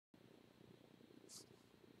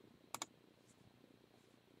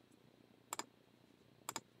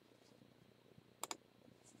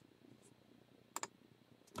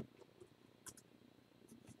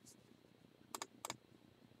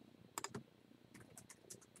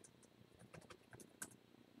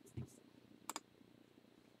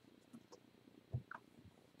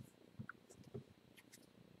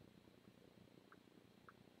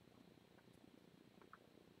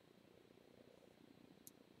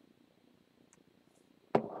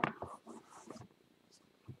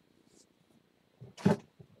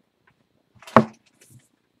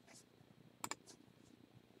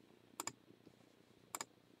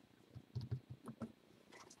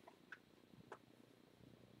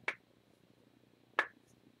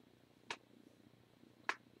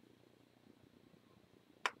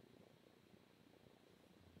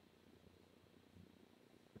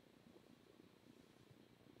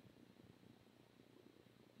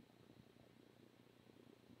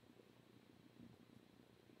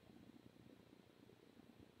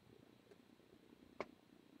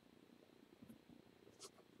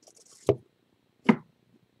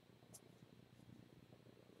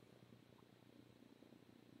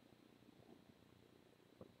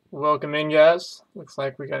Welcome in, guys. Looks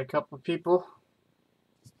like we got a couple of people.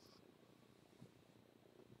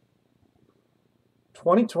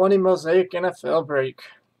 2020 Mosaic NFL break.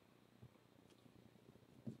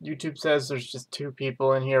 YouTube says there's just 2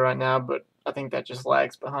 people in here right now, but I think that just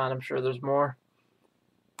lags behind. I'm sure there's more.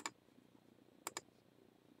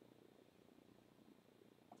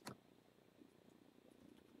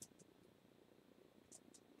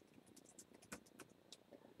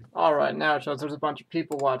 Alright, now it shows there's a bunch of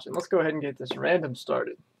people watching. Let's go ahead and get this random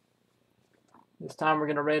started. This time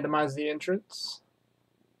we're going to randomize the entrants.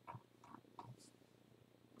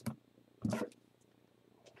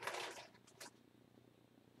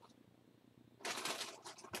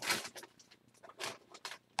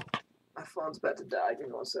 My phone's about to die. Give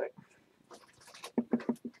me 1 sec.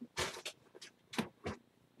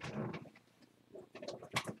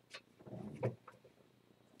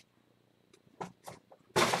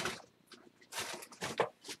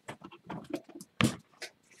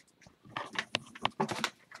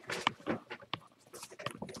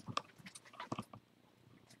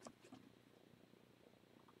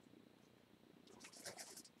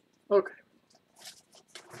 Okay.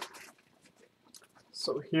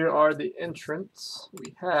 So here are the entrants.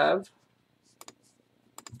 We have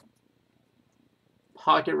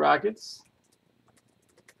Pocket Rockets,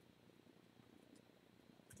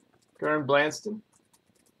 Gern Blanston,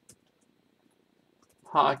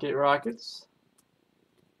 Pocket Rockets,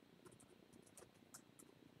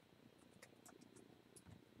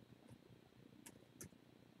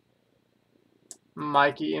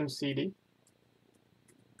 Mikey MCD,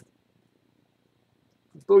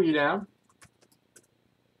 Boogie Down,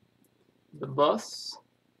 The Bus,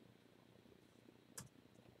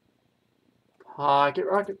 Pocket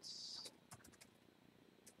Rockets,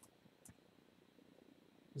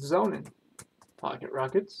 Zonin, Pocket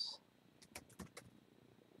Rockets,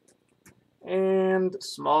 and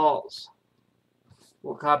Smalls.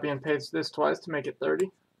 We'll copy and paste this twice to make it 30.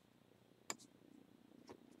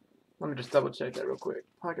 Let me just double check that real quick.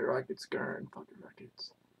 Pocket Rockets, Gern, Pocket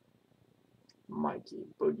Rockets, Mikey,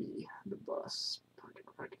 Boogie, The Bus, Pocket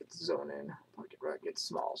Rockets, Zonin, Pocket Rockets,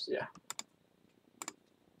 Smalls. Yeah.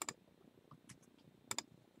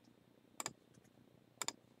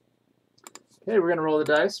 Okay, we're going to roll the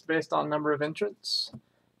dice based on number of entrants.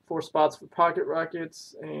 4 spots for Pocket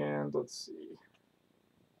Rockets, and let's see.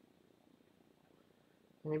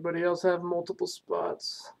 Anybody else have multiple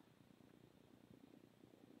spots?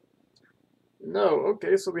 No.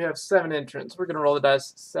 Okay, so we have 7 entrants. We're going to roll the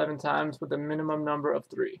dice 7 times with a minimum number of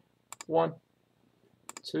 3. 1,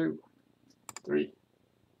 2, 3,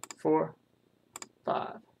 4,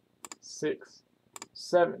 5, 6,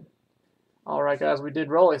 7. Alright, guys, we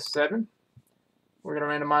did roll a 7. We're going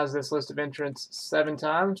to randomize this list of entrants 7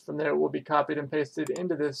 times. From there, it will be copied and pasted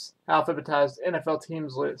into this alphabetized NFL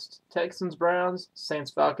teams list. Texans, Browns,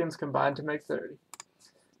 Saints, Falcons combined to make 30.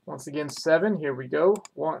 Once again, 7. Here we go.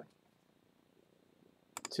 1,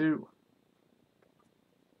 2,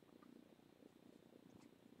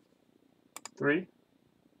 3,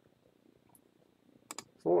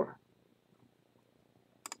 4,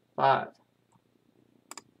 5,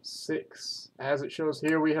 6. As it shows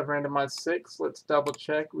here, we have randomized 6. Let's double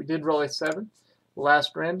check. We did roll a 7.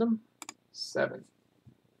 Last random, 7.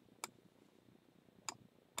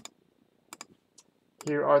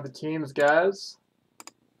 Here are the teams, guys.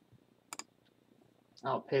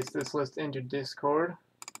 I'll paste this list into Discord.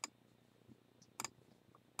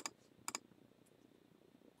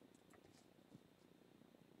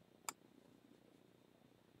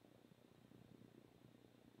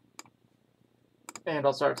 And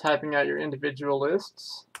I'll start typing out your individual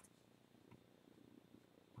lists.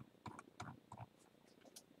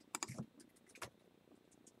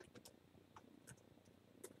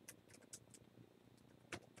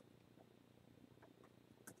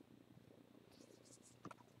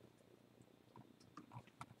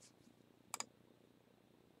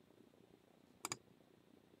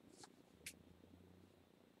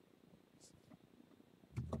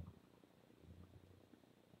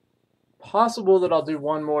 Possible that I'll do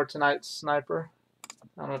one more tonight, Sniper.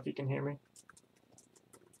 I don't know if you can hear me.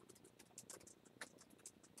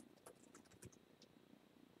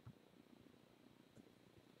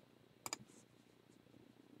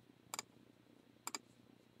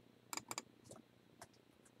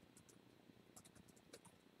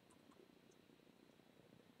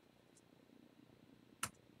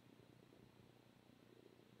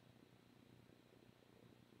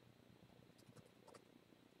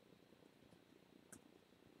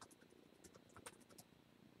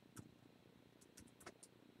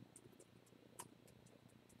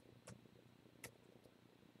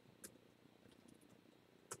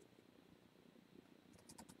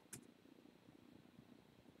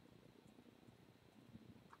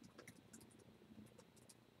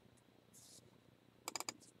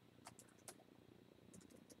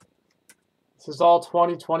 This is all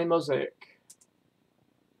 2020 Mosaic.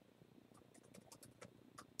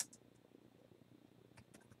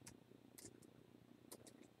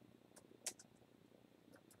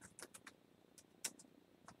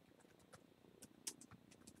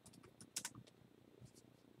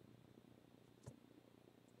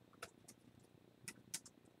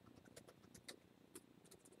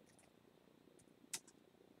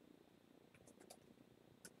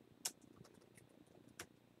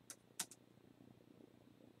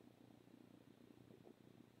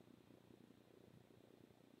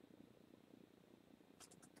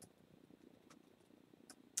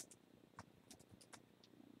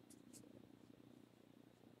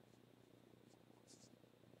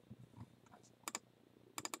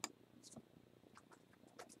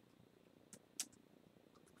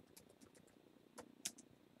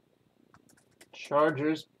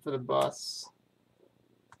 Chargers for the bus.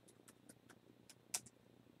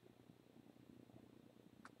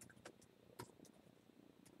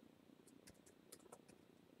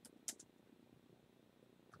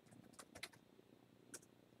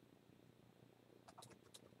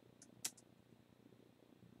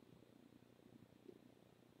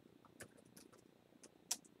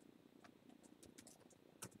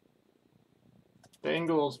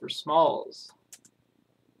 Bengals for Smalls.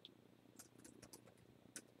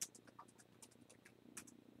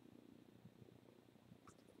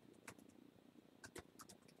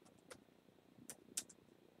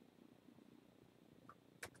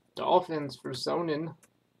 Dolphins for Zonin.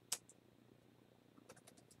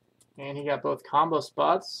 And he got both combo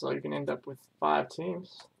spots, so you can end up with 5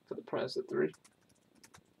 teams for the price of 3.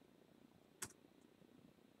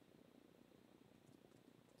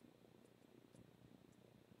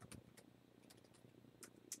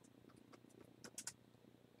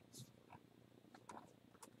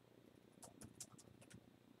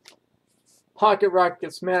 Pocket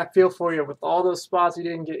Rockets, man, I feel for you. With all those spots, you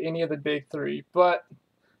didn't get any of the big 3, but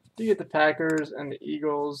you get the Packers and the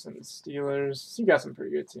Eagles and the Steelers. You got some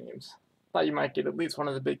pretty good teams. Thought you might get at least one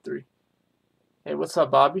of the big 3. Hey, what's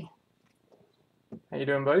up, Bobby? How you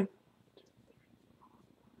doing, buddy?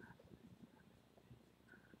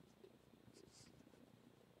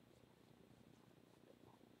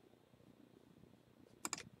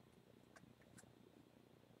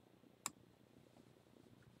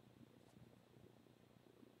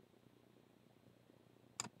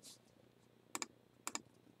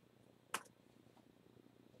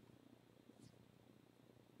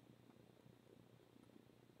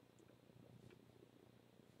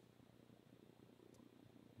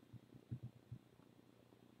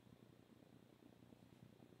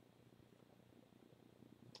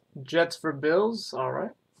 Jets for Bills, all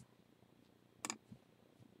right.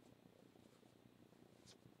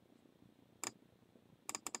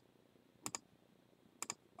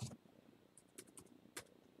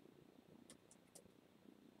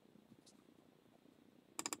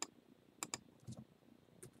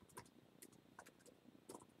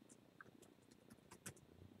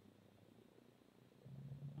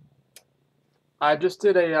 I just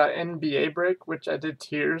did a NBA break, which I did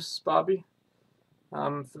tiers, Bobby.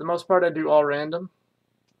 For the most part, I do all random.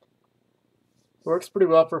 Works pretty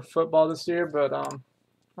well for football this year, but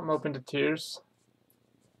I'm open to tiers.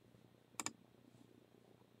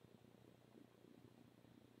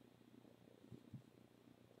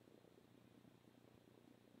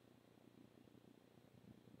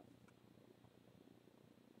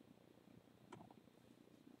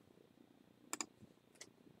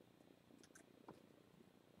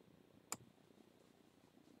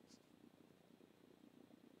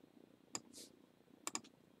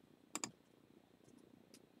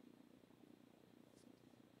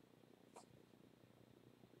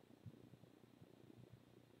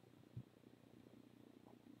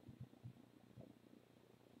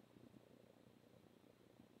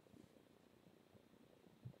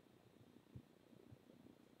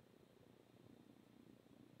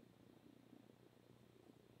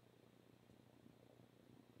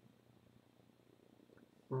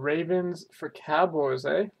 Ravens for Cowboys,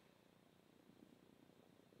 eh?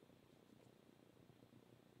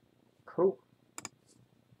 Cool.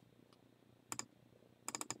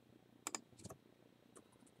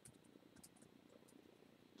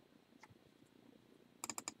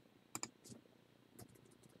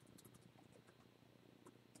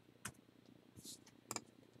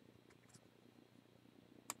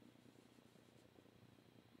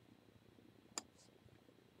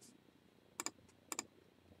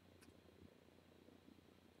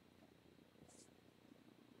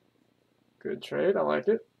 Good trade. I like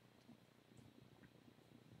it.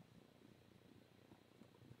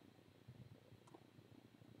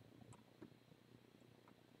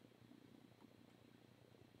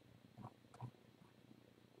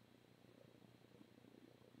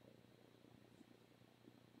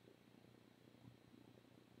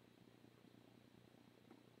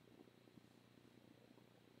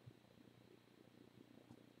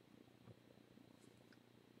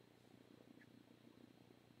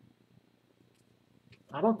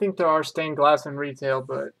 I don't think there are stained glass in retail,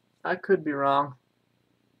 but I could be wrong.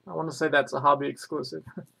 I want to say that's a hobby exclusive.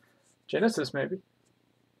 Genesis, maybe.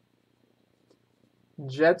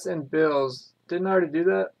 Jets and Bills. Didn't I already do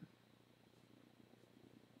that?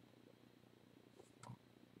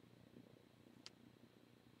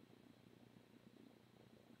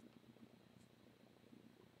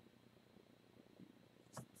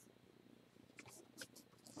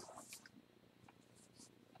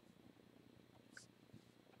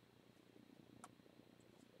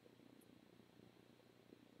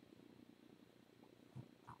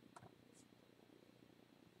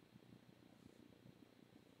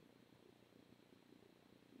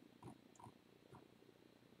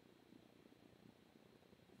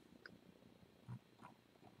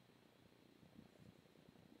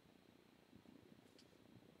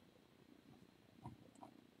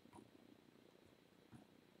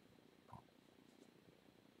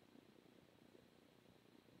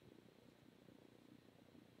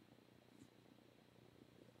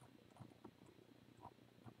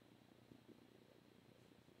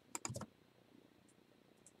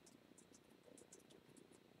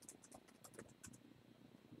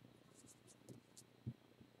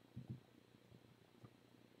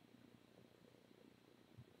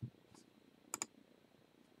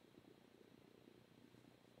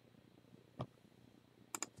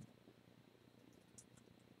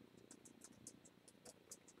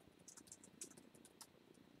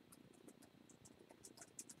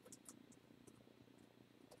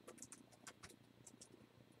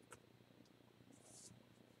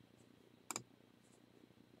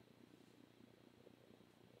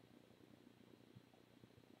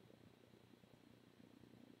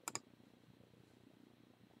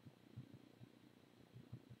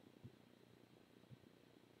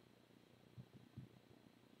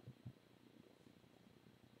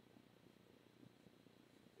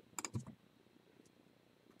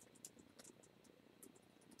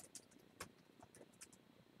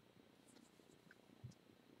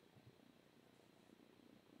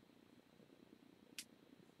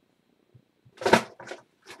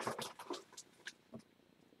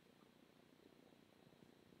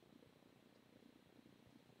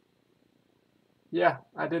 Yeah,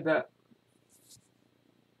 I did that.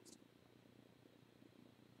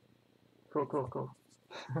 Cool, cool, cool.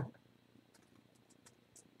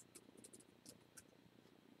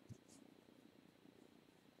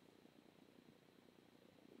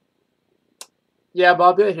 Yeah,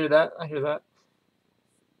 Bobby, I hear that. I hear that.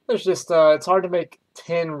 There's just it's hard to make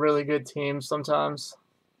 10 really good teams sometimes.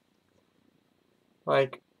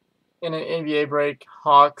 Like in an NBA break,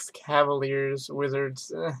 Hawks, Cavaliers,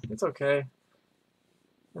 Wizards. It's okay.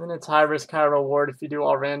 And then it's high risk, high reward if you do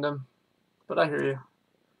all random. But I hear you.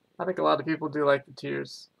 I think a lot of people do like the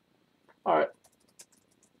tiers. All right.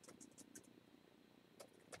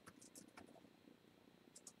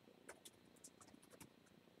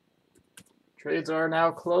 Trades are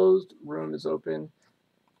now closed. Room is open.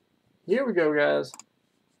 Here we go, guys.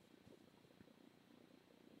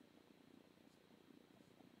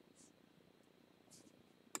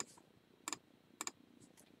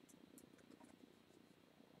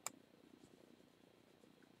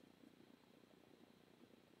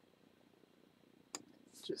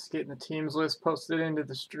 Just getting the teams list posted into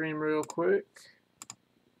the stream real quick.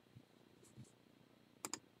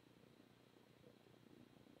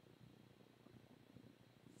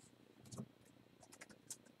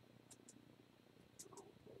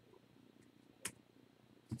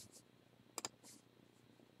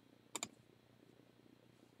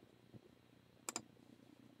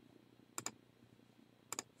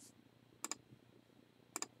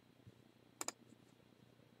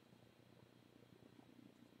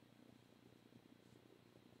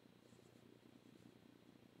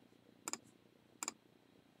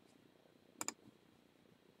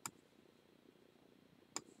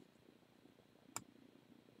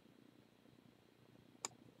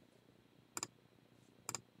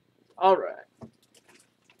 All right.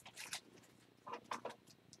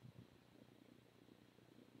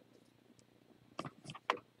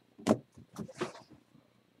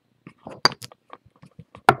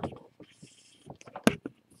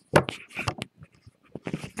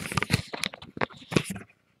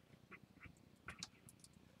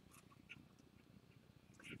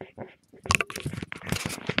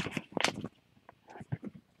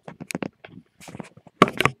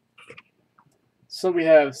 So we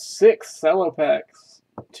have 6 cello packs,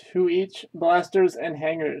 2 each, blasters and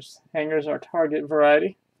hangers. Hangers are Target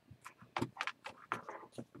variety.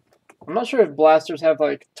 I'm not sure if blasters have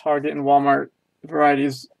like Target and Walmart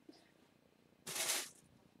varieties,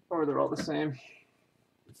 or they're all the same.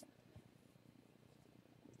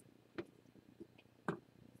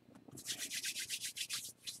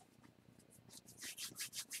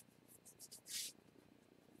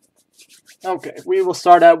 Okay, we will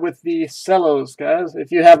start out with the cellos, guys.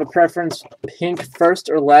 If you have a preference, pink first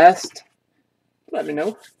or last, let me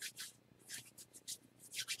know.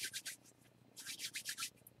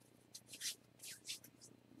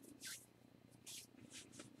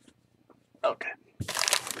 Okay.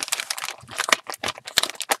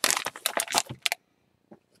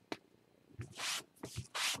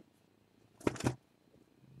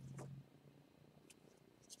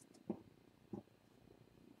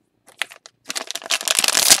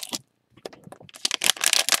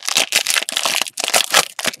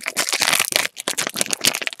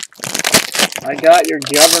 I got your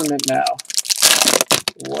government now.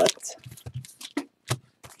 What?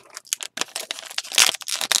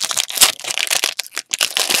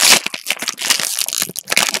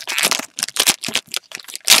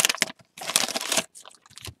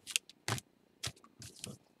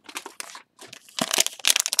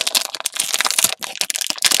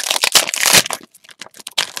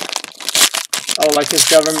 Oh, like his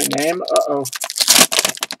government name? Uh-oh.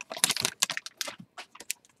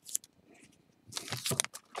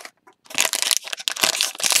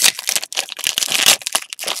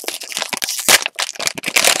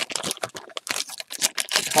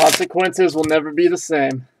 Consequences will never be the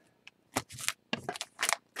same.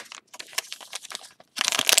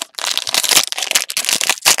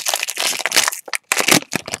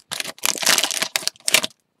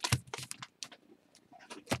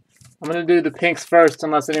 I'm going to do the pinks first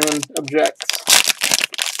unless anyone objects.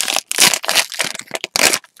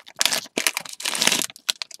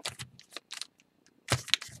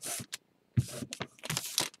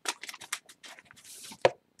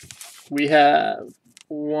 We have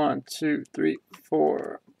 1, 2, 3,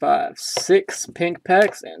 4, 5, 6 pink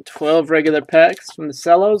packs and 12 regular packs from the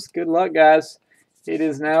cellos. Good luck, guys. It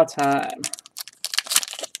is now time.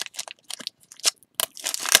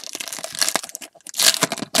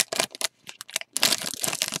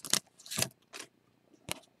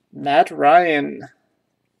 Matt Ryan,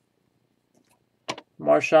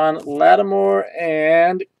 Marshawn Lattimore,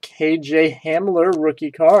 and KJ Hamler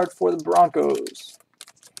rookie card for the Broncos.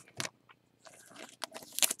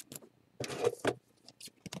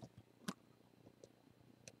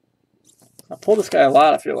 I pull this guy a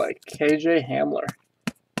lot, I feel like. KJ Hamler.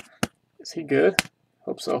 Is he good?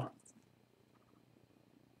 Hope so.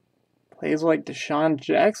 Plays like Deshaun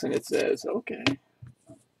Jackson, it says. Okay.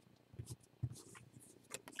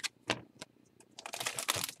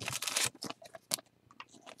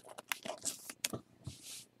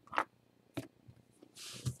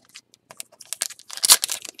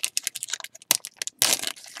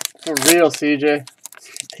 For real, CJ.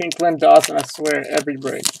 Pinkland Dawson, I swear, every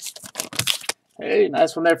break. Hey,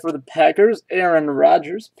 nice one there for the Packers. Aaron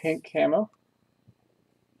Rodgers, pink camo.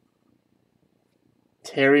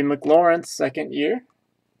 Terry McLaurin, second year.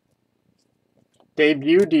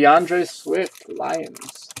 Debut, DeAndre Swift,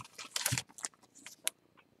 Lions.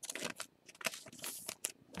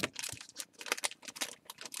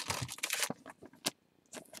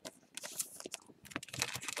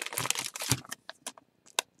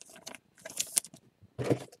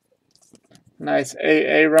 Nice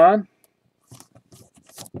Aaron.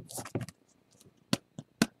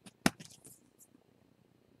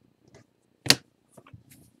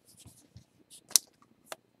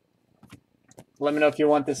 Let me know if you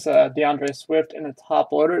want this DeAndre Swift in the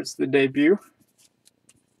top loader. It's the debut.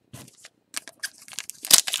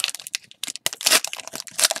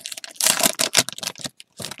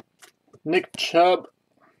 Nick Chubb.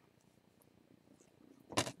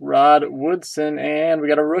 Rod Woodson. And we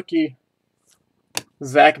got a rookie.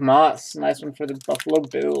 Zach Moss. Nice one for the Buffalo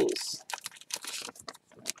Bills.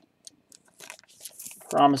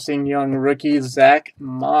 Promising young rookie Zach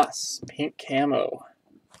Moss. Pink camo.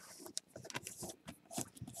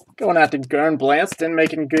 Going out to Gern Blanston,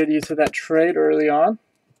 making good use of that trade early on.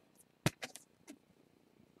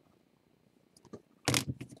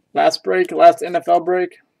 Last NFL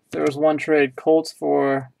break, there was one trade, Colts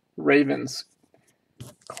for Ravens.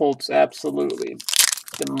 Colts absolutely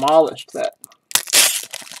demolished that.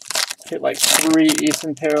 Hit like 3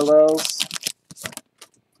 Eastern parallels.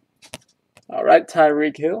 All right,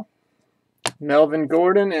 Tyreek Hill, Melvin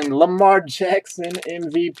Gordon, and Lamar Jackson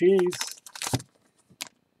MVPs.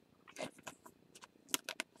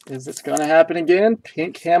 Is it going to happen again?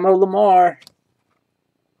 Pink camo Lamar.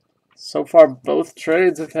 So far, both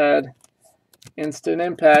trades have had instant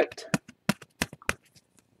impact.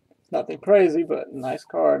 Nothing crazy, but nice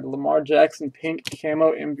card. Lamar Jackson, pink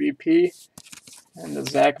camo MVP. And the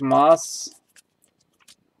Zach Moss.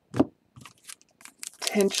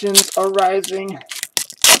 Tensions are rising.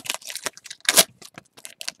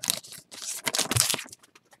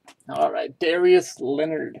 Darius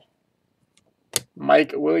Leonard,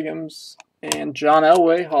 Mike Williams, and John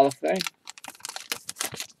Elway, Hall of Fame.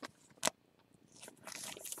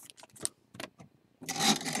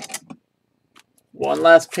 One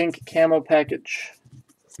last pink camo package.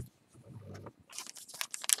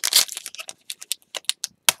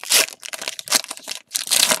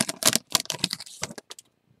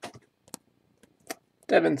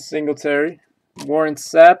 Devin Singletary, Warren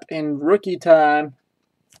Sapp in rookie time.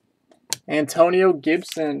 Antonio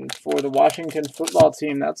Gibson for the Washington football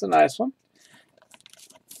team. That's a nice one.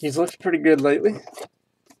 He's looked pretty good lately.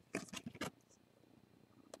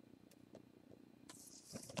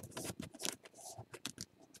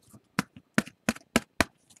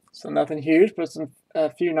 So nothing huge, but a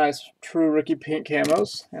few nice true rookie pink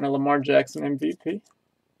camos and a Lamar Jackson MVP.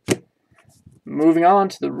 Moving on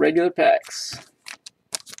to the regular packs.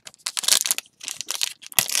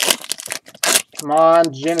 Come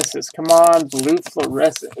on, Genesis. Come on, blue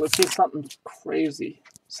fluorescent. Let's get something crazy,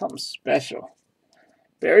 something special.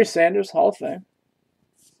 Barry Sanders, Hall of Fame.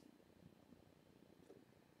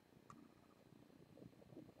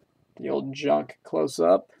 The old junk close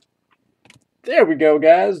up. There we go,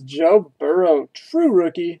 guys. Joe Burrow, true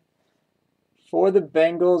rookie for the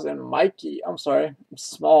Bengals, and Mikey. I'm sorry,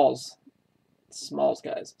 Smalls. Smalls,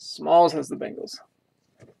 guys. Smalls has the Bengals.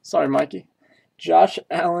 Sorry, Mikey. Josh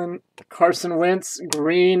Allen, Carson Wentz,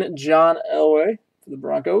 green John Elway for the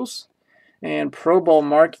Broncos, and Pro Bowl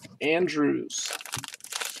Mark Andrews.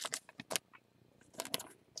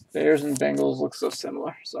 Bears and Bengals look so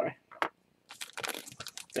similar. Sorry.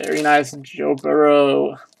 Very nice, Joe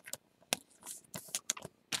Burrow.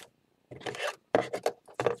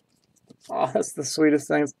 Oh, that's the sweetest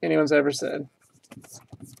thing anyone's ever said.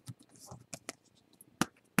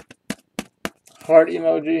 Heart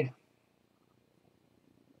emoji.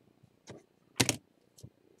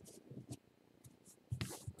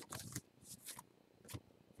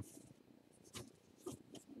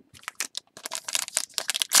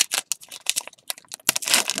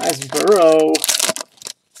 Nice Burrow.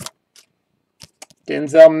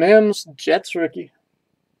 Denzel Mims, Jets rookie.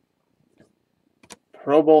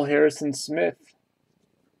 Pro Bowl Harrison Smith.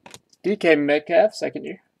 DK Metcalf, second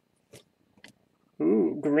year.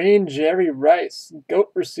 Ooh, green Jerry Rice, GOAT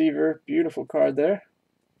receiver. Beautiful card there.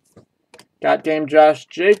 Got game Josh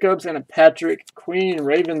Jacobs and a Patrick Queen,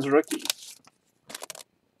 Ravens rookie.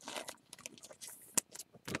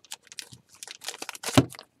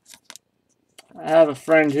 I have a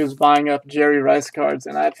friend who's buying up Jerry Rice cards,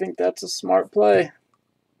 and I think that's a smart play.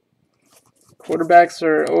 Quarterbacks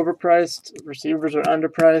are overpriced, receivers are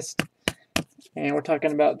underpriced, and we're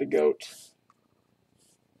talking about the GOAT.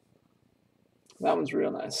 That one's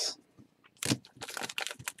real nice.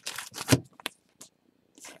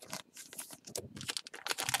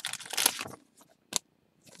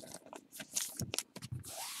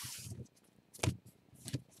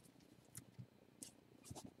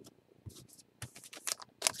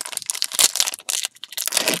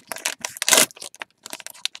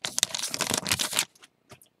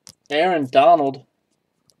 Aaron Donald,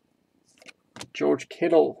 George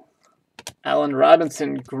Kittle, Allen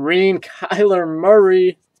Robinson, green Kyler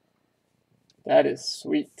Murray. That is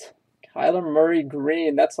sweet. Kyler Murray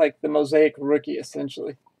green. That's like the mosaic rookie,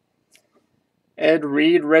 essentially. Ed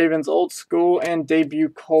Reed, Ravens old school, and debut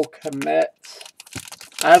Cole Kmet.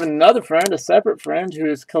 I have another friend, a separate friend, who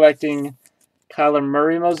is collecting Kyler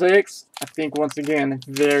Murray mosaics. I think, once again,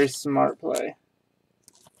 very smart play.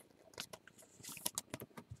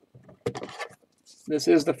 This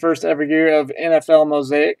is the first ever year of NFL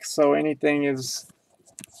Mosaic, so anything is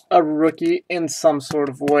a rookie in some sort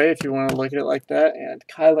of way, if you want to look at it like that. And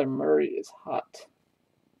Kyler Murray is hot.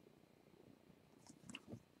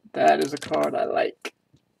 That is a card I like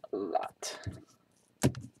a lot.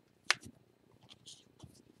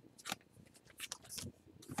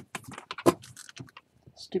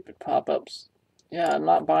 Stupid pop-ups. Yeah, I'm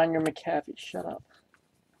not buying your McAfee. Shut up.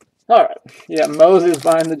 Alright. Yeah, Moses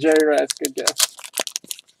buying the Jerry Rice. Good guess.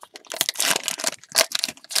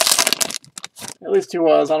 At least he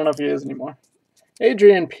was. I don't know if he is anymore.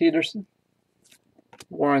 Adrian Peterson.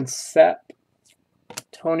 Warren Sapp.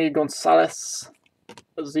 Tony Gonzalez.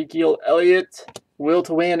 Ezekiel Elliott. Will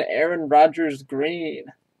to win. Aaron Rodgers green.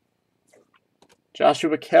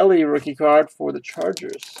 Joshua Kelly rookie card for the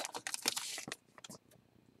Chargers.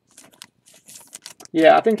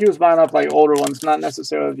 Yeah, I think he was buying up like older ones, not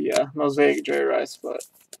necessarily the mosaic Jerry Rice, but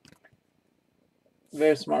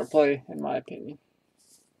very smart play in my opinion.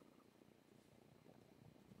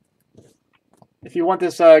 If you want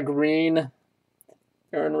this green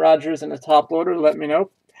Aaron Rodgers in a top loader, let me know.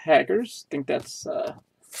 Hackers, think that's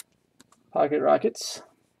Pocket Rockets.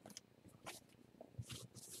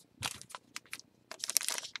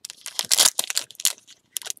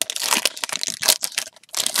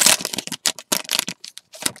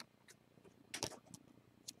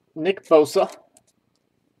 Nick Bosa,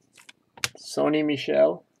 Sony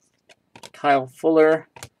Michel, Kyle Fuller,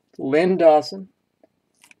 Lynn Dawson,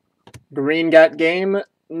 Green Got Game,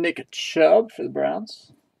 Nick Chubb for the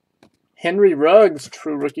Browns, Henry Ruggs,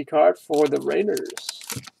 true rookie card for the Raiders.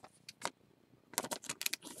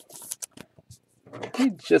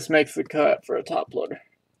 He just makes the cut for a top loader.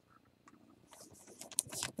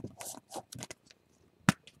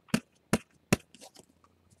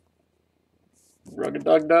 Rugged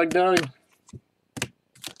Doug.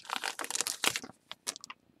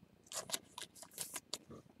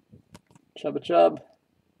 Chubba Chubb.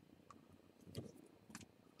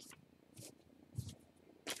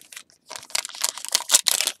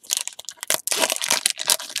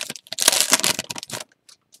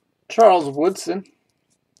 Charles Woodson.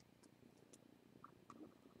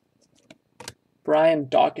 Brian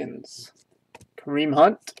Dawkins. Kareem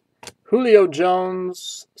Hunt. Julio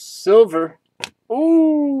Jones. Silver.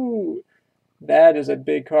 Ooh, that is a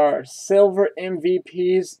big card. Silver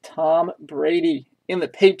MVPs, Tom Brady in the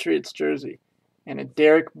Patriots jersey. And a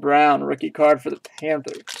Derek Brown rookie card for the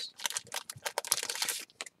Panthers.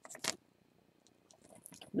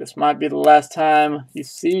 This might be the last time you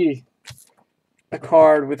see a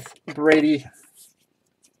card with Brady.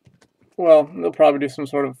 Well, they'll probably do some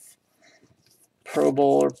sort of Pro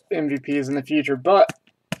Bowl or MVPs in the future. But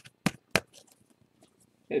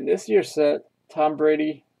in this year's set, Tom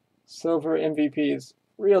Brady, silver MVPs.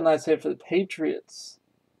 Real nice hit for the Patriots.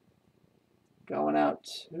 Going out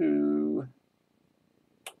to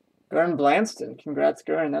Gern Blanston. Congrats,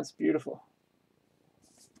 Gern. That's beautiful.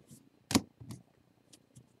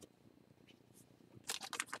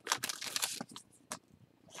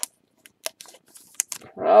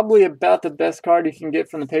 Probably about the best card you can get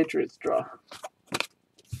from the Patriots draw.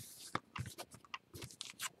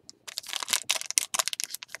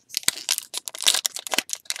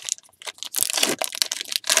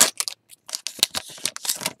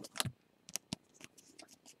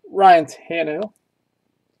 Ryan Tannehill,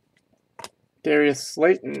 Darius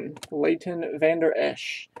Slayton, Leighton Vander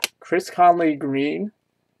Esch, Chris Conley Green,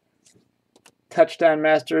 Touchdown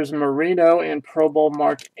Masters Marino, and Pro Bowl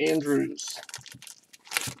Mark Andrews.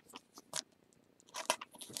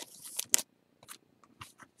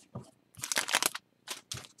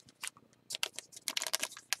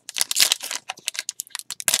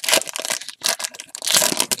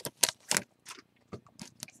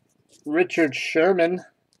 Richard Sherman,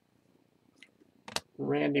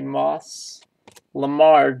 Randy Moss,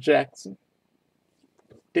 Lamar Jackson,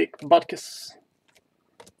 Dick Butkus,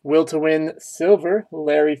 Will to Win Silver,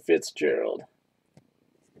 Larry Fitzgerald,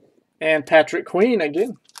 and Patrick Queen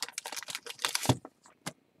again.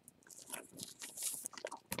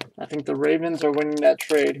 I think the Ravens are winning that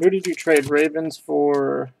trade. Who did you trade? Ravens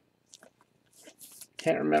for?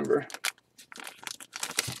 Can't remember.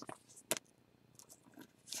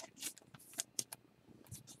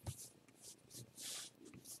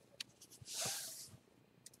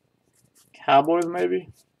 Cowboys, maybe?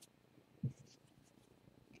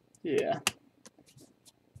 Yeah.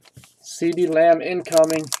 CeeDee Lamb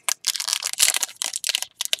incoming.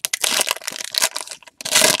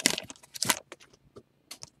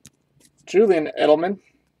 Julian Edelman.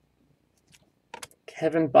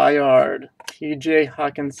 Kevin Byard. TJ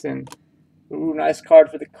Hawkinson. Ooh, nice card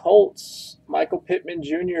for the Colts. Michael Pittman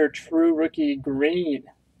Jr., true rookie green.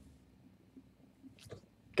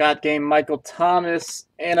 Got game Michael Thomas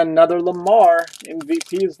and another Lamar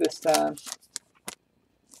MVPs this time.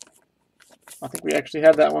 I think we actually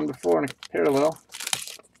had that one before in a parallel.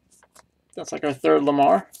 That's like our third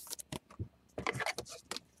Lamar.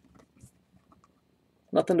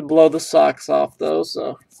 Nothing to blow the socks off though,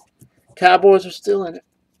 so Cowboys are still in it.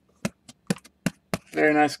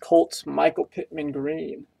 Very nice Colts, Michael Pittman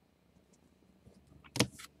green.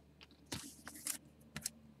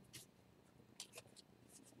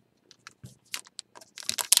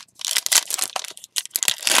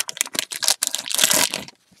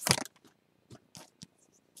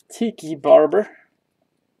 Tiki Barber,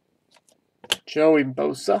 Joey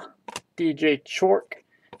Bosa, DJ Chork,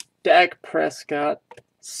 Dak Prescott,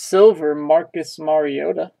 silver Marcus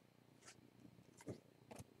Mariota,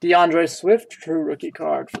 DeAndre Swift, true rookie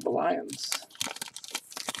card for the Lions.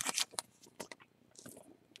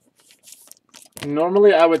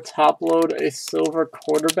 Normally I would top load a silver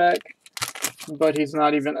quarterback, but he's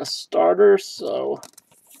not even a starter, so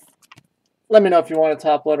Let me know if you want a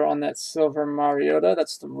top loader on that silver Mariota.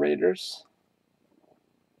 That's the Raiders.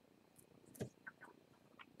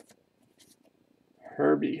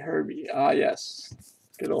 Herbie. Ah, yes.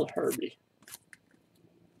 Good old Herbie.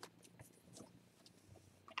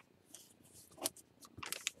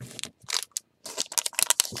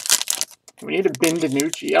 We need a Ben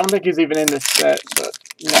DiNucci. I don't think he's even in this set, but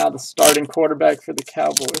now the starting quarterback for the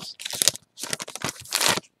Cowboys.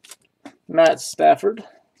 Matt Stafford.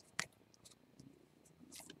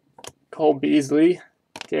 Cole Beasley.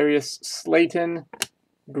 Darius Slayton.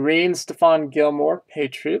 Green, Stephon Gilmore,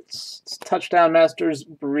 Patriots. It's Touchdown Masters,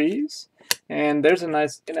 Breeze. And there's a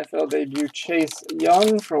nice NFL debut, Chase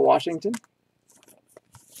Young for Washington.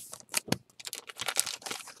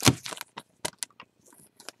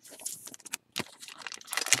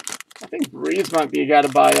 I think Breeze might be a guy to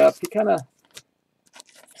buy up. He kind of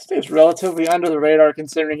stays relatively under the radar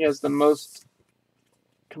considering he has the most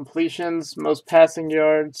completions, most passing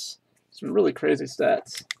yards. Some really crazy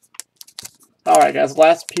stats. Alright guys,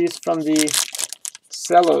 last piece from the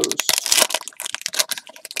Cellos.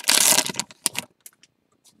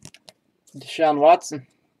 Deshaun Watson.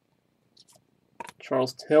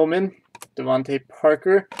 Charles Tillman. Devontae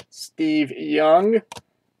Parker. Steve Young.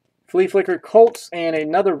 Flea Flicker Colts. And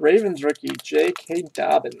another Ravens rookie, J.K.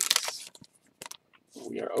 Dobbins.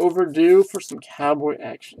 We are overdue for some Cowboy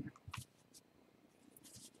action.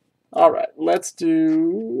 Alright, let's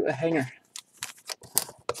do a hanger.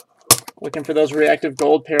 Looking for those reactive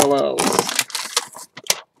gold parallels.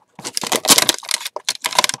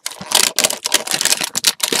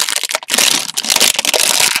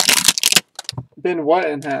 Been what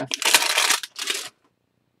in half?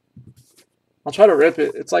 I'll try to rip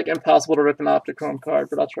it. It's like impossible to rip an Optichrome card,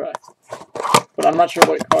 but I'll try. But I'm not sure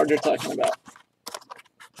what card you're talking about.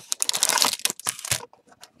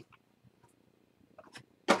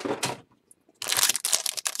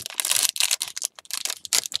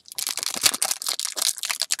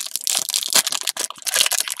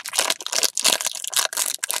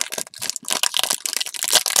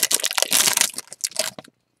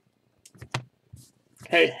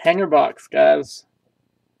 Hey, hanger box, guys.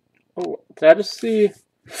 Oh, did I just see? I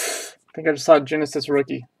think I just saw Genesis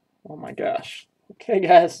rookie. Oh my gosh. Okay,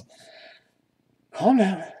 guys. Calm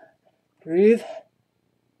down. Breathe.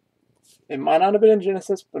 It might not have been in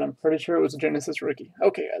Genesis, but I'm pretty sure it was a Genesis rookie.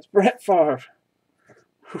 Okay, guys. Brett Favre.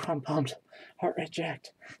 Whew, I'm pumped. Heart rate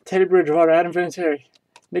jacked. Teddy Bridgewater, Adam Vinatieri,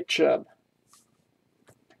 Nick Chubb.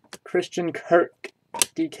 Christian Kirk.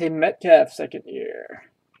 DK Metcalf, second year.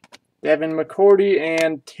 Devin McCourty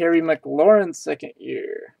and Terry McLaurin, second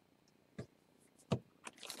year. I'm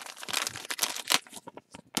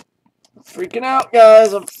freaking out,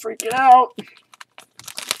 guys. I'm freaking out.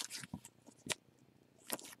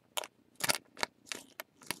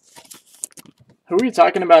 Who are you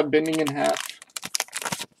talking about bending in half?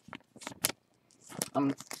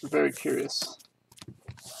 I'm very curious.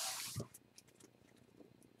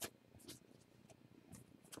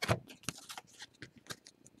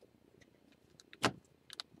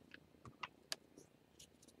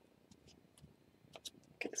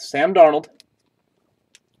 Sam Darnold.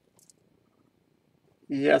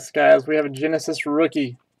 Yes, guys, we have a Genesis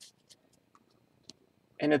rookie.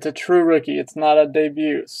 And it's a true rookie. It's not a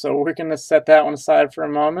debut. So we're going to set that one aside for a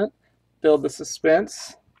moment. Build the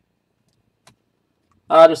suspense.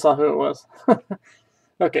 I just saw who it was.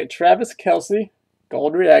 Okay, Travis Kelce,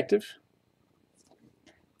 gold reactive.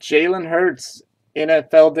 Jalen Hurts,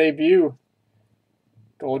 NFL debut.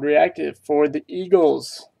 Gold reactive for the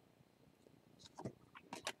Eagles.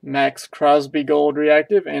 Max Crosby, gold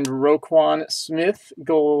reactive, and Roquan Smith,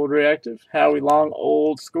 gold reactive. Howie Long,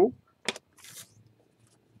 old school.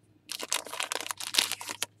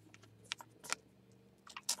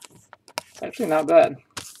 It's actually not bad.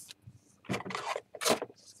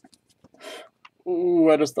 Ooh,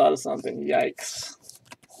 I just thought of something. Yikes.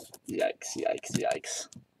 Yikes.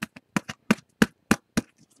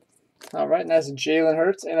 All right, nice Jalen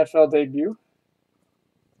Hurts, NFL debut.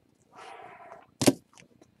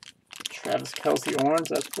 Travis Kelce orange,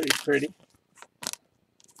 that's pretty.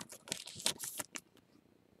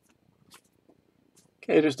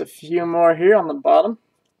 Okay, just a few more here on the bottom.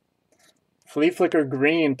 Flea Flicker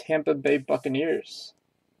green, Tampa Bay Buccaneers.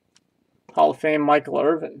 Hall of Fame Michael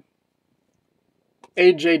Irvin.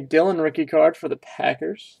 A.J. Dillon rookie card for the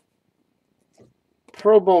Packers.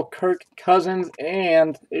 Pro Bowl Kirk Cousins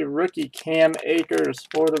and a rookie Cam Akers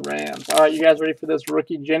for the Rams. All right, you guys ready for this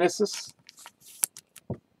rookie Genesis?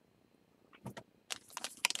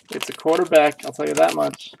 It's a quarterback, I'll tell you that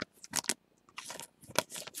much.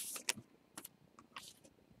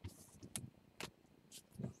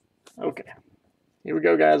 Okay. Here we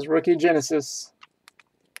go, guys. Rookie Genesis.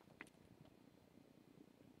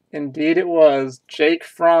 Indeed it was. Jake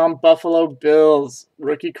Fromm, Buffalo Bills.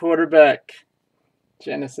 Rookie quarterback.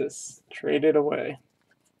 Genesis. Traded away.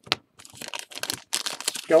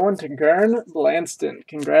 Going to Gern Blanston.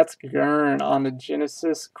 Congrats, Gern, on the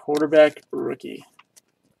Genesis quarterback rookie.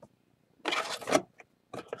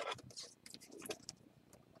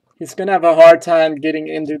 He's going to have a hard time getting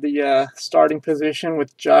into the starting position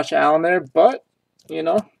with Josh Allen there, but, you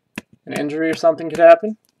know, an injury or something could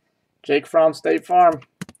happen. Jake Fromm, State Farm.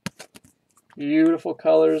 Beautiful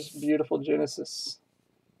colors, beautiful Genesis.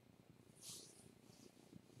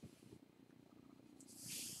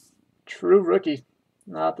 True rookie,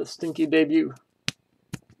 not the stinky debut.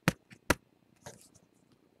 I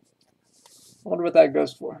wonder what that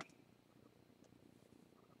goes for.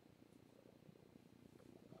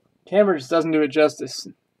 Camera just doesn't do it justice.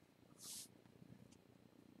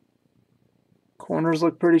 Corners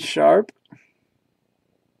look pretty sharp.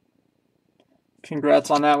 Congrats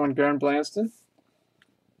on that one, Gern Blanston.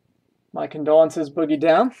 My condolences, Boogie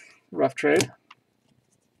Down. Rough trade.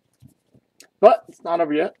 But it's not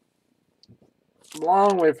over yet.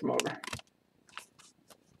 Long way from over.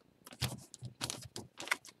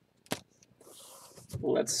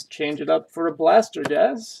 Let's change it up for a blaster,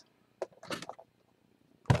 guys.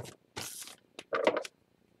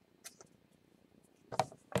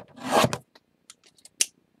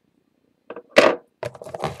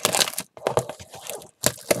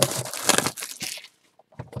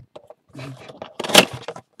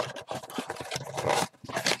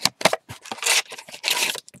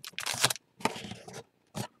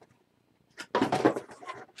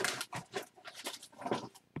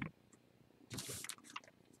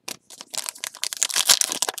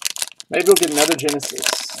 Maybe we'll get another Genesis.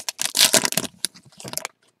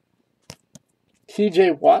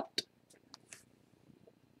 TJ Watt.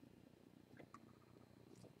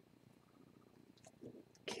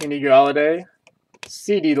 Kenny Galladay.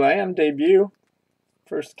 CeeDee Lamb debut.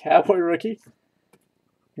 First Cowboy rookie.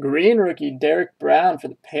 Green rookie Derek Brown for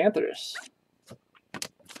the Panthers.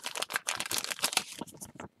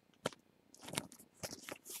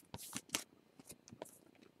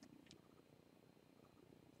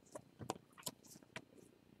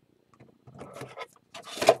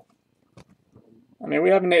 I mean,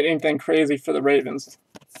 we haven't hit anything crazy for the Ravens.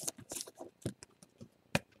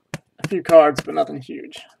 A few cards, but nothing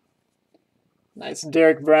huge. Nice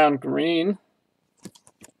Derek Brown green.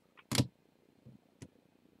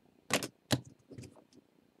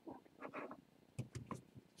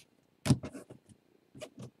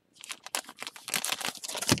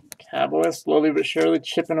 Cowboys slowly but surely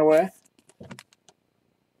chipping away.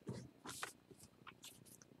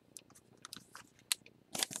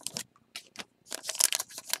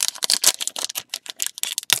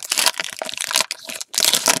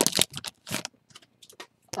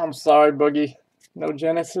 I'm sorry, Boogie. No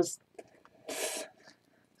Genesis.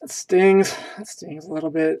 That stings. That stings a little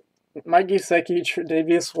bit. Mike Gesicki,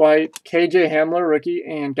 Tre'Davious White, KJ Hamler, rookie,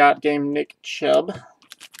 and Got Game Nick Chubb.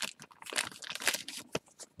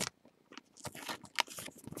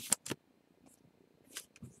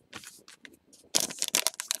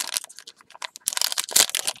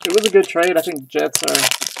 It was a good trade. I think Jets are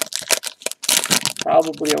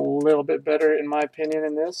probably a little bit better, in my opinion,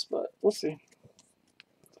 in this, but we'll see.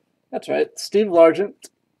 That's right. Steve Largent,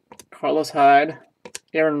 Carlos Hyde,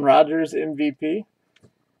 Aaron Rodgers, MVP,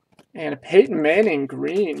 and a Peyton Manning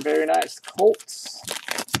green. Very nice. Colts.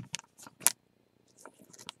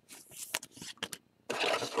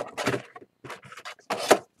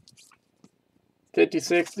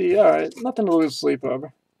 $50-60. All right. Nothing to lose sleep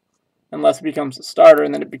over. Unless it becomes a starter,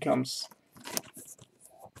 and then it becomes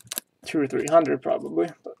 200 or 300 probably.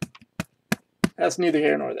 But that's neither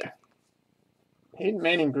here nor there. Peyton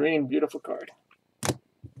Manning green, beautiful card.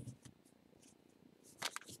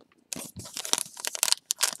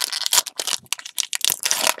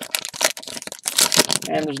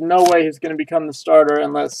 And there's no way he's going to become the starter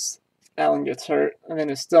unless Allen gets hurt, and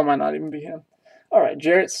then it still might not even be him. All right,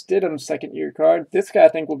 Jarrett Stidham, second-year card. This guy I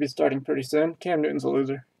think will be starting pretty soon. Cam Newton's a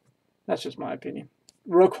loser. That's just my opinion.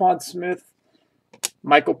 Roquan Smith,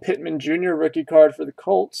 Michael Pittman Jr., rookie card for the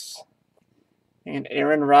Colts. And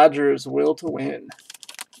Aaron Rodgers, will to win.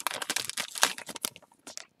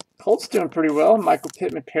 Colts doing pretty well. Michael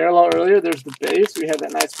Pittman parallel earlier. There's the base. We have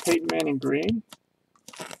that nice Peyton Manning green.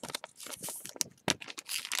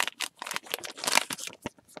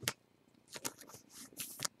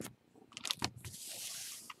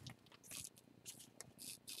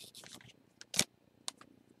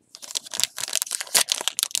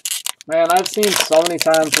 Man, I've seen so many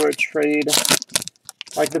times where a trade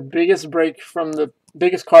Like the biggest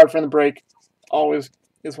card from the break always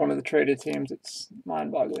is one of the traded teams. It's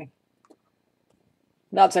mind-boggling.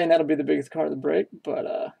 Not saying that'll be the biggest card of the break, but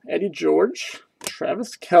Eddie George,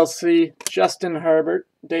 Travis Kelce, Justin Herbert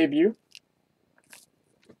debut,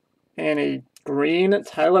 and a green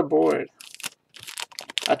Tyler Boyd.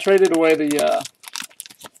 I traded away the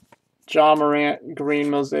John Morant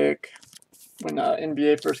green mosaic when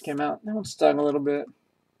NBA first came out. That one stung a little bit.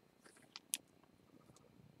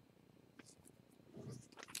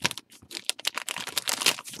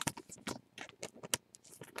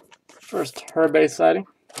 First Herbe sighting.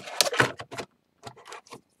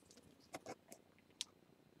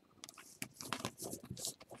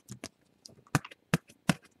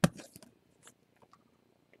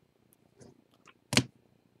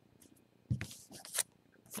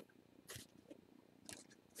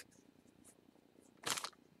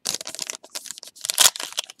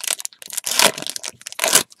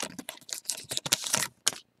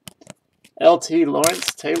 LT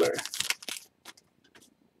Lawrence Taylor.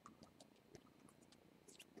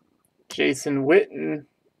 Jason Witten.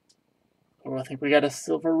 Oh, I think we got a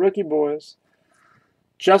silver rookie, boys.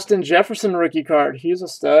 Justin Jefferson rookie card. He's a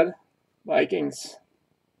stud. Vikings.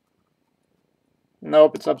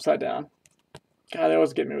 Nope, it's upside down. God, they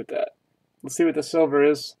always get me with that. Let's see what the silver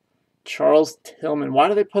is. Charles Tillman. Why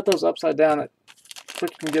do they put those upside down? It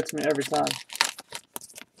freaking gets me every time.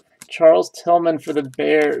 Charles Tillman for the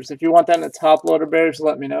Bears. If you want that in the top loader Bears,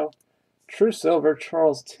 let me know. True silver,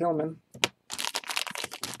 Charles Tillman.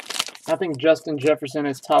 I think Justin Jefferson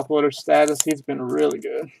is top loader status. He's been really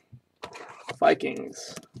good.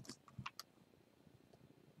 Vikings.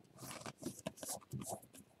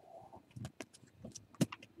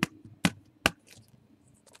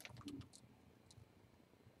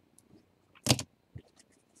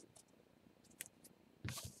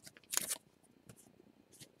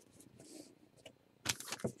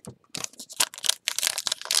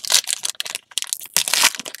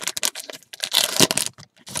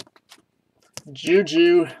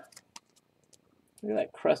 Juju. Look at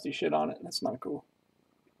that crusty shit on it. That's not cool.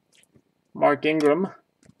 Mark Ingram.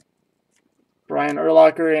 Brian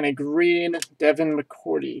Urlacher and a green Devin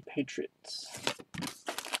McCourty, Patriots.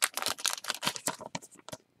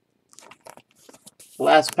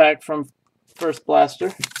 Last pack from First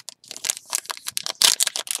Blaster.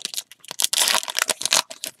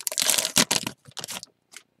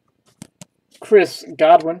 Chris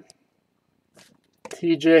Godwin.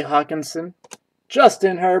 TJ Hawkinson.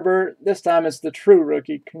 Justin Herbert. This time it's the true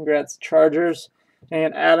rookie. Congrats, Chargers.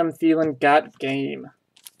 And Adam Thielen got game.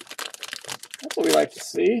 That's what we like to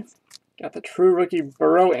see. Got the true rookie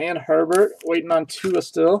Burrow and Herbert. Waiting on Tua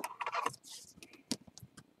still.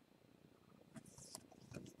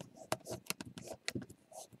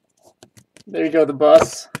 There you go, the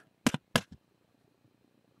bus.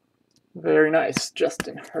 Very nice.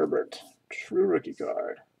 Justin Herbert. True rookie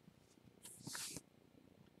card.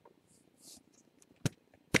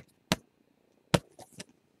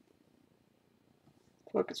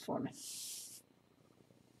 Focus for me.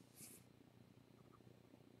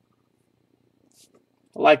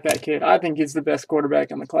 I like that kid. I think he's the best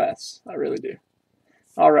quarterback in the class. I really do.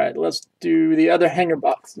 All right, let's do the other hanger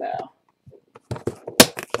box now.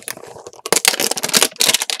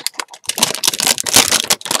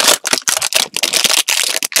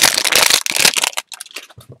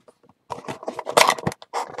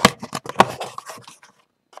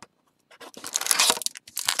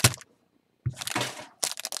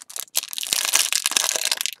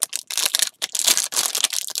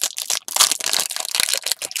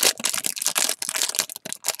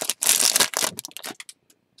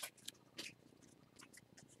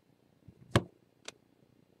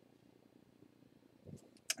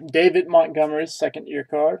 David Montgomery's second-year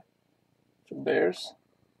card for the Bears.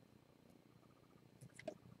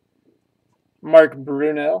 Mark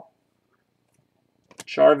Brunell.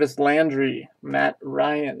 Jarvis Landry. Matt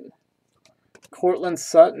Ryan. Cortland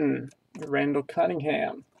Sutton. Randall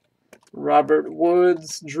Cunningham. Robert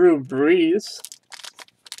Woods. Drew Brees.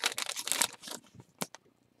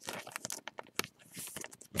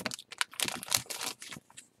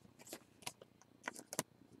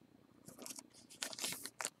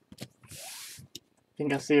 I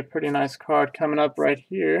think I see a pretty nice card coming up right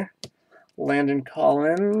here. Landon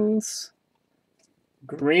Collins.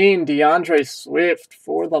 Green DeAndre Swift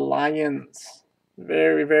for the Lions.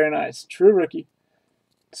 Very, very nice. True rookie.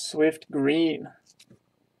 Swift green.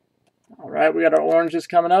 All right, we got our oranges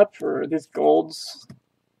coming up, or these golds.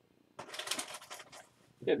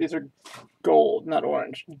 Yeah, these are gold, not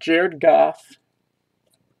orange. Jared Goff.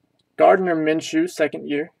 Gardner Minshew, second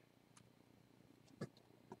year.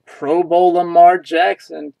 Pro Bowl Lamar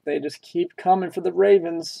Jackson. They just keep coming for the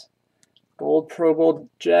Ravens. Gold Pro Bowl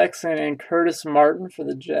Jackson and Curtis Martin for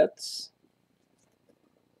the Jets.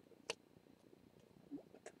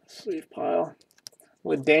 Sleeve pile.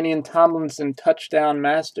 LaDainian Tomlinson touchdown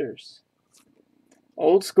masters.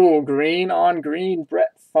 Old school green on green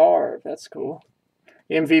Brett Favre. That's cool.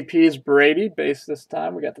 MVP is Brady, base this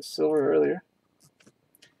time. We got the silver earlier.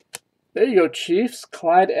 There you go, Chiefs.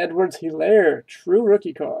 Clyde Edwards-Helaire, true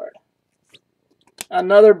rookie card.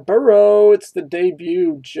 Another Burrow. It's the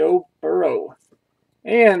debut, Joe Burrow.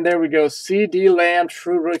 And there we go, CD Lamb,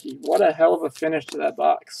 true rookie. What a hell of a finish to that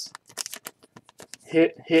box.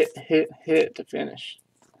 Hit, hit, hit, hit to finish.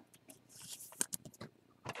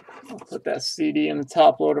 I'll put that CD in the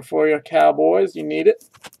top loader for you, Cowboys. You need it.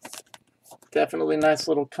 Definitely nice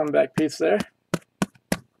little comeback piece there.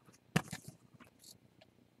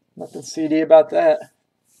 Nothing CD about that.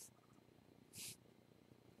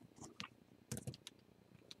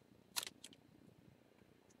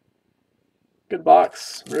 Good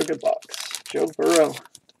box. Real good box. Joe Burrow.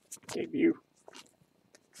 Debut.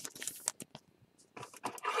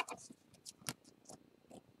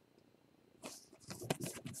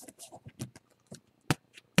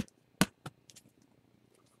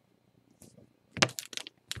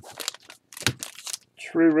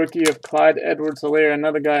 True rookie of Clyde Edwards-Helaire,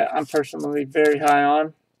 another guy I'm personally very high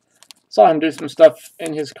on. Saw him do some stuff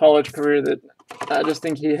in his college career that I just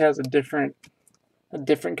think he has a different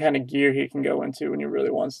kind of gear he can go into when he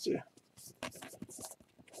really wants to.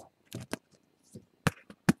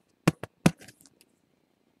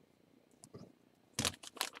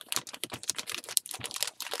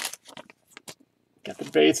 Got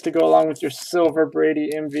the base to go along with your silver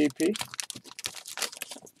Brady MVP.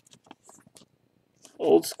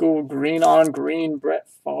 Old school green on green Brett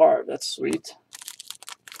Favre. That's sweet.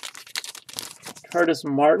 Curtis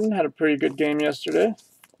Martin had a pretty good game yesterday.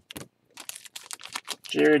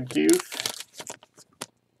 Jared Goff.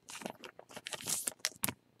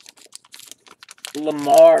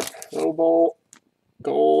 Lamar Pro Bowl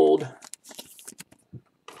gold.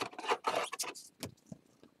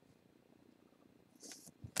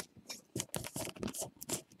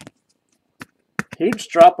 Huge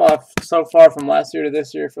drop-off so far from last year to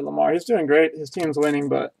this year for Lamar. He's doing great. His team's winning,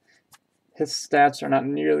 but his stats are not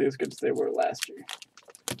nearly as good as they were last year.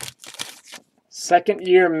 Second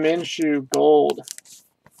year Minshew gold.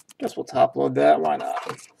 Guess we'll top load that. Why not?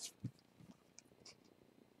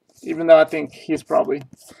 Even though I think he's probably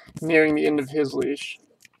nearing the end of his leash.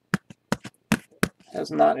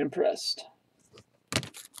 Has not impressed.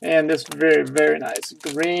 And this very, very nice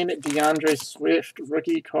green DeAndre Swift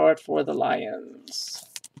rookie card for the Lions.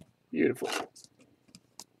 Beautiful.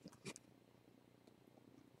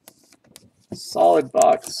 Solid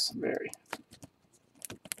box. Very.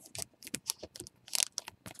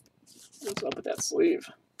 What's up with that sleeve?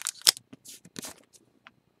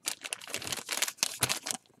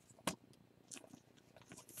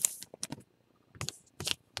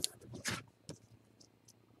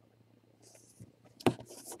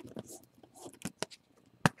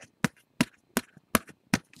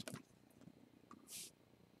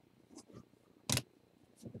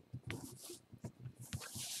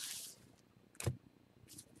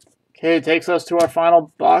 Okay, it takes us to our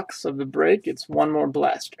final box of the break. It's one more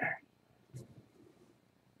blaster.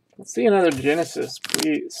 Let's see another Genesis,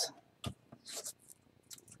 please.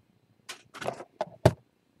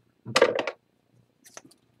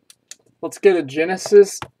 Let's get a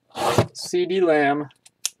Genesis CD Lamb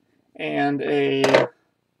and a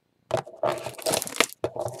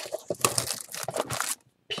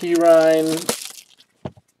Pirine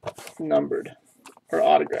numbered or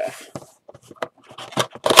autograph.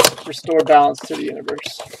 Restore balance to the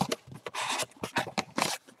universe.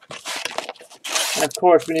 And of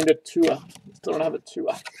course, we need a Tua. Still don't have a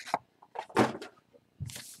Tua.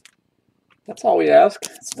 That's all we ask.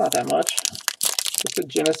 It's not that much. Just a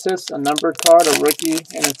Genesis, a numbered card, a rookie,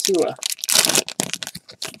 and a Tua.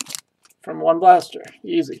 From one blaster.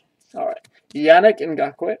 Easy. All right. Yannick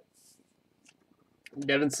Ngakoue.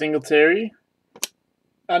 Devin Singletary.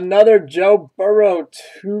 Another Joe Burrow.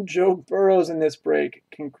 2 Joe Burrows in this break.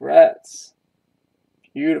 Congrats.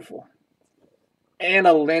 Beautiful. And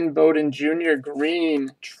a Lynn Bowden Jr.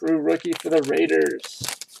 green. True rookie for the Raiders.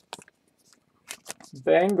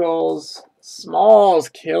 Bengals. Smalls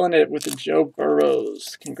killing it with the Joe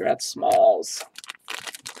Burrows. Congrats, Smalls.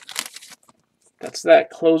 That's that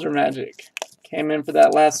closer magic. Came in for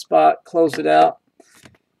that last spot. Closed it out.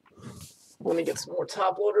 Let me get some more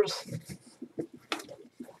top loaders.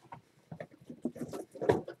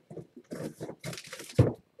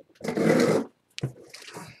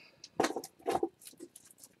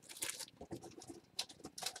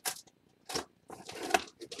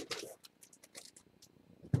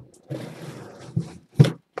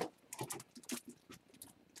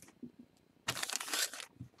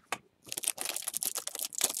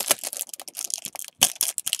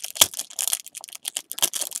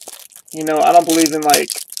 You know, I don't believe in like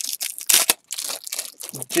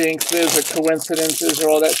jinxes or coincidences or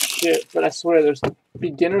all that shit, but I swear there's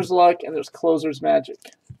beginner's luck and there's closer's magic.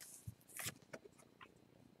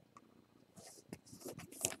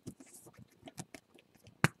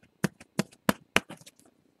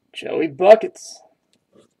 Joey Buckets.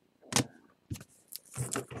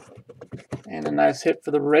 And a nice hit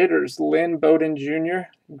for the Raiders. Lynn Bowden Jr.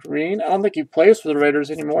 Green. I don't think he plays for the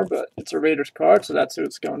Raiders anymore, but it's a Raiders card, so that's who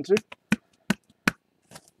it's going to.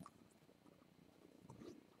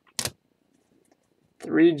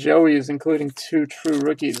 Three Joeys, including 2 true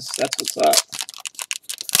rookies. That's what's up.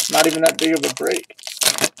 Not even that big of a break.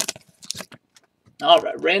 All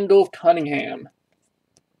right, Randall Cunningham.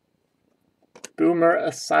 Boomer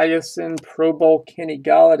Esiason, Pro Bowl Kenny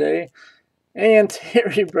Galladay, and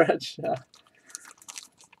Terry Bradshaw.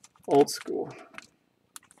 Old school.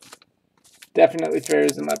 Definitely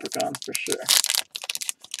fairies and leprechauns for sure.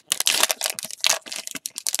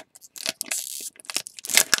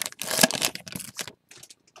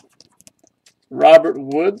 Robert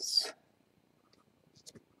Woods,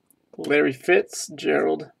 Larry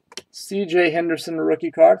Fitzgerald, C.J. Henderson rookie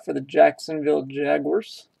card for the Jacksonville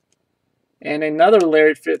Jaguars, and another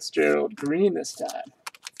Larry Fitzgerald green this time.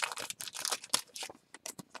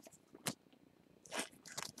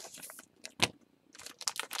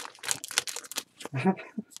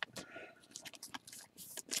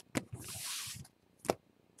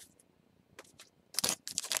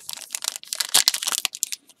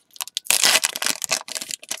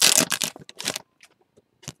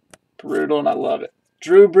 Brutal, and I love it.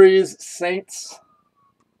 Drew Brees, Saints.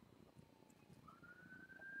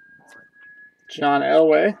 John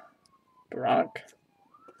Elway, Bronc.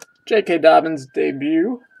 J.K. Dobbins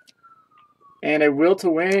debut. And a will to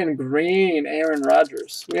win, green, Aaron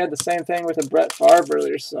Rodgers. We had the same thing with a Brett Favre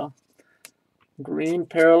earlier, so. Green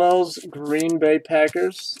parallels, Green Bay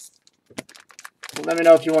Packers. Let me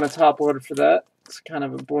know if you want a top order for that. It's kind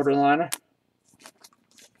of a borderliner.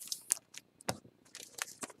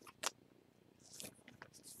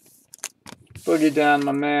 Boogie down,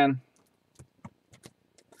 my man.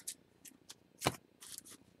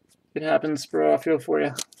 It happens, bro. I feel for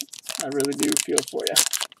you. I really do feel for you.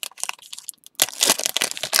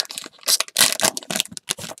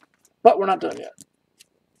 But we're not done yet.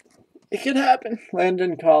 It could happen.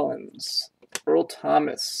 Landon Collins. Earl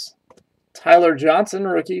Thomas. Tyler Johnson,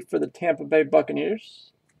 rookie for the Tampa Bay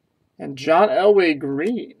Buccaneers. And John Elway,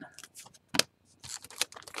 green.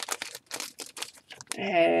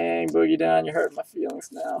 Dang, Boogie down. You're hurting my feelings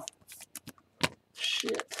now.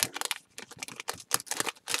 Shit.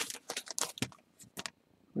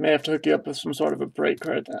 May have to hook you up with some sort of a break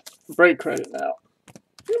credit now.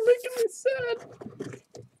 You're making me sad.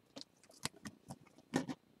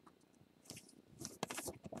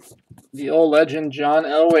 The old legend, John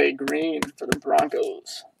Elway, green for the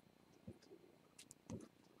Broncos.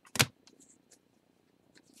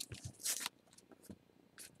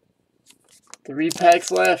 Three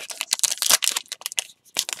packs left.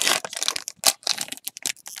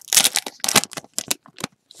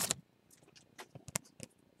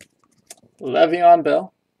 Le'Veon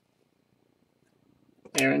Bell.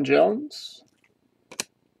 Aaron Jones.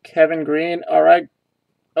 Kevin Green. All right.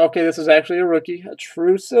 Okay, this is actually a rookie. A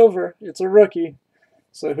true silver. It's a rookie.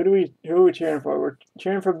 So who are we cheering for? We're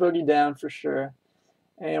cheering for Boogie down for sure.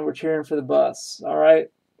 And we're cheering for the bus. All right.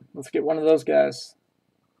 Let's get one of those guys.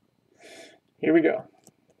 Here we go.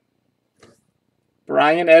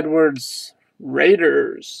 Brian Edwards,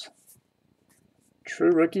 Raiders.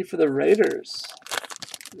 True rookie for the Raiders.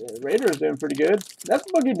 The Raiders doing pretty good. That's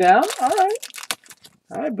Boogie down. All right.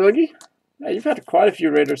 All right, Boogie. Yeah, you've had quite a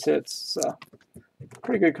few Raiders hits, so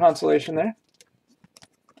pretty good consolation there.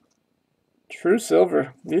 True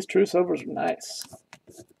silver. These true silvers are nice.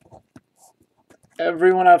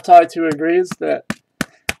 Everyone I've talked to agrees that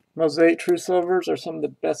Mosaic True Silvers are some of the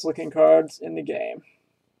best looking cards in the game.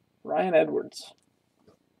 Ryan Edwards.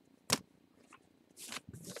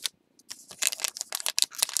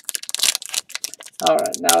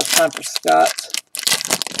 Alright, now it's time for Scott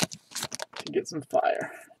to get some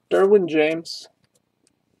fire. Derwin James.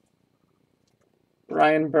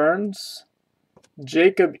 Brian Burns.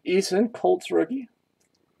 Jacob Eason, Colts rookie.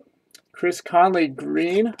 Chris Conley,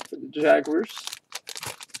 green for the Jaguars.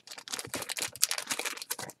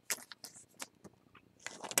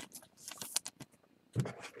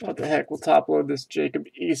 What the heck, we'll top load this Jacob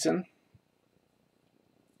Eason.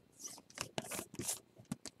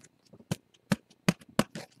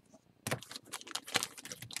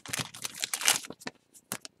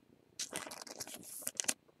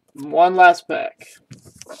 One last pack.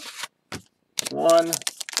 One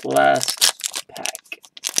last pack.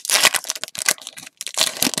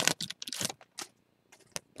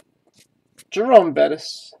 Jerome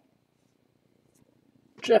Bettis,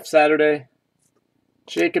 Jeff Saturday,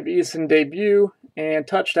 Jacob Eason debut, and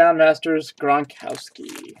Touchdown Masters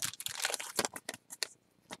Gronkowski.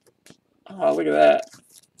 Oh, look at that.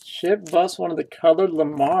 Chip bust one of the colored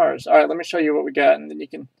Lamars. All right, let me show you what we got, and then you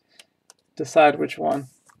can decide which one.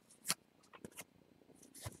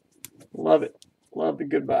 Love it. Love the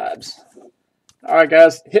good vibes. All right,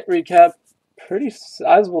 guys, hit recap. Pretty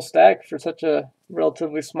sizable stack for such a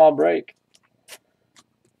relatively small break.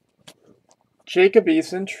 Jacob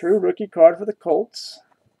Eason, true rookie card for the Colts.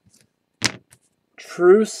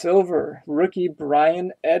 True silver rookie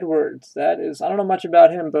Brian Edwards. That is, I don't know much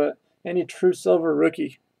about him, but any true silver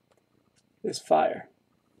rookie is fire.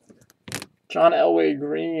 John Elway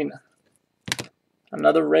green.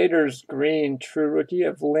 Another Raiders green true rookie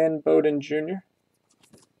of Lynn Bowden Jr.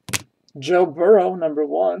 Joe Burrow, number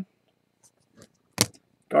 1.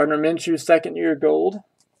 Gardner Minshew, second year gold.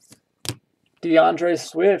 DeAndre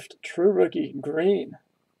Swift, true rookie, green.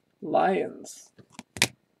 Lions.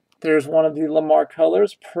 There's one of the Lamar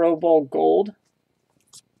colors, Pro Bowl gold.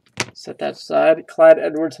 Set that aside. Clyde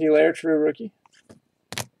Edwards-Helaire, true rookie.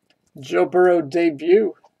 Joe Burrow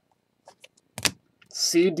debut.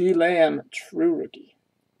 C.D. Lamb, true rookie.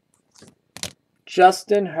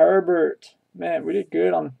 Justin Herbert. Man, we did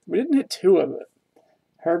good on. We didn't hit 2 of it.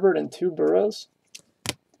 Herbert and 2 Burrows.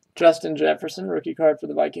 Justin Jefferson, rookie card for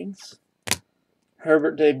the Vikings.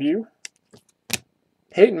 Herbert debut.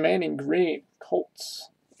 Peyton Manning green, Colts.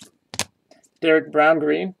 Derek Brown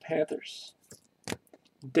green, Panthers.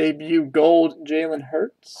 Debut gold, Jalen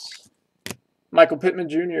Hurts. Michael Pittman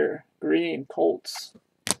Jr. green, Colts.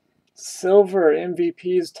 Silver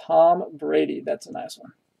MVPs, Tom Brady. That's a nice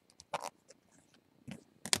one.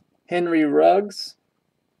 Henry Ruggs.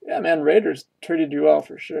 Yeah, man, Raiders treated you well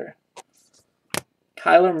for sure.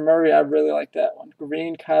 Kyler Murray, I really like that one.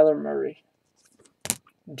 Green Kyler Murray.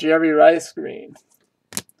 Jerry Rice green.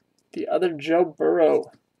 The other Joe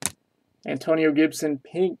Burrow. Antonio Gibson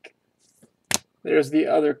pink. There's the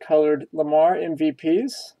other colored Lamar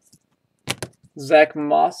MVPs. Zach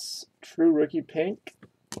Moss, true rookie pink.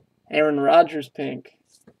 Aaron Rodgers pink.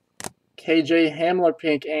 KJ Hamler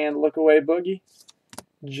pink and look away boogie.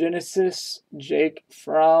 Genesis Jake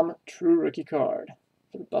Fromm, true rookie card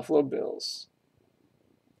for the Buffalo Bills.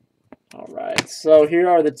 All right, so here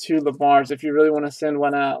are the 2 Lamars if you really want to send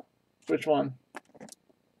one out. Which one?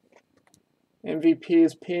 MVP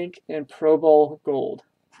is pink and Pro Bowl gold.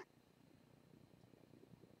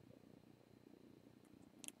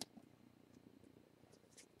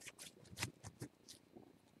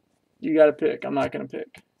 You got to pick. I'm not going to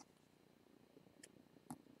pick.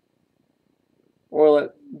 Or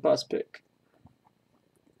let Bus pick.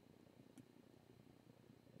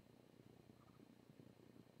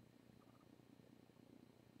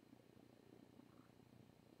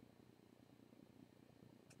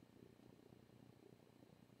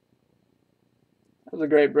 That was a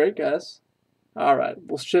great break, guys. All right,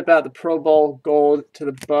 we'll ship out the Pro Bowl gold to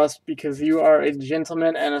the Bus because you are a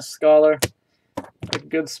gentleman and a scholar, a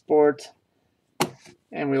good sport,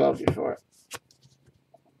 and we love you for it.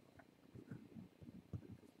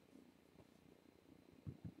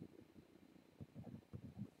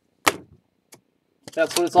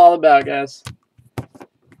 That's what it's all about, guys.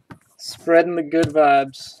 Spreading the good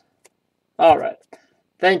vibes. All right.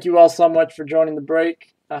 Thank you all so much for joining the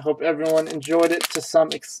break. I hope everyone enjoyed it to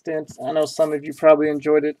some extent. I know some of you probably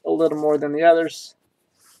enjoyed it a little more than the others.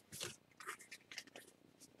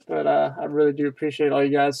 But I really do appreciate all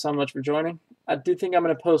you guys so much for joining. I do think I'm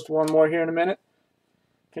going to post one more here in a minute,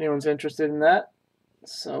 if anyone's interested in that.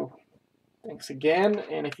 So thanks again.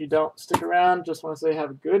 And if you don't stick around, just want to say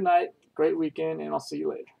have a good night, great weekend, and I'll see you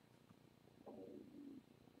later.